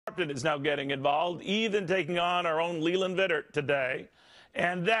Sharpton is now getting involved, even taking on our own Leland Vittert today.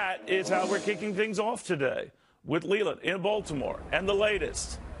 And that is how we're kicking things off today with Leland in Baltimore. And the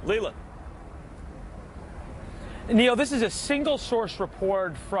latest. Leland. Neil, this is a single source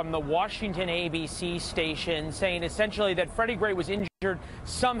report from the Washington ABC station saying essentially that Freddie Gray was injured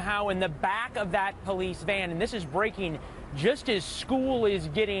somehow in the back of that police van. And this is breaking just as school is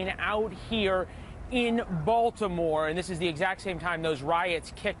getting out here in Baltimore. And this is the exact same time those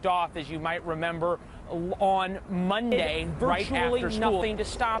riots kicked off, as you might remember, on Monday, right after school. Nothing to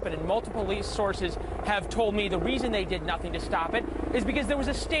stop it. And multiple police sources have told me the reason they did nothing to stop it is because there was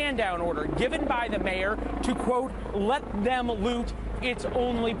a stand-down order given by the mayor to, quote, let them loot its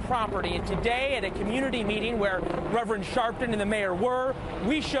only property. And today at a community meeting where Reverend Sharpton and the mayor were,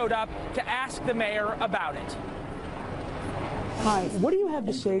 we showed up to ask the mayor about it. Hi, what do you have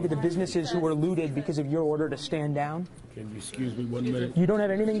to say to the businesses who were looted because of your order to stand down? Can you excuse me 1 minute? You don't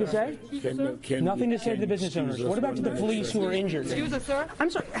have anything to say? Nothing to say to the business owners. What What about to the police who are injured? Excuse us, sir. I'm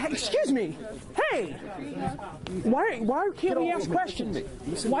sorry. Hey, excuse me. Hey, why can't we ask questions?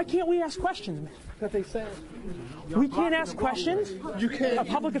 Why can't we ask questions? Because they said we can't ask questions. you can't. A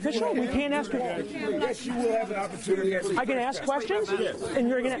public official? We can't ask. Yes, you will have an opportunity. I can ask questions, and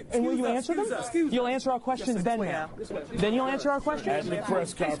you're gonna. And will you answer them? You'll answer our questions then. Now. Then you'll answer our questions. At the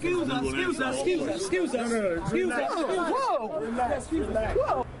press conference. Excuse us.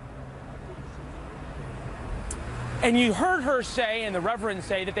 Whoa! And you heard her say, and the Reverend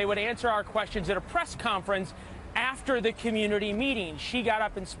say, that they would answer our questions at a press conference after the community meeting. She got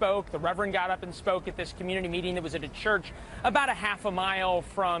up and spoke. The Reverend got up and spoke at this community meeting that was at a church about a half a mile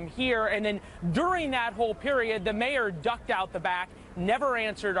from here. And then during that whole period, the mayor ducked out the back, never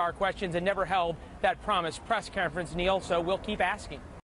answered our questions, and never held that promised press conference, Neil. So we'll keep asking.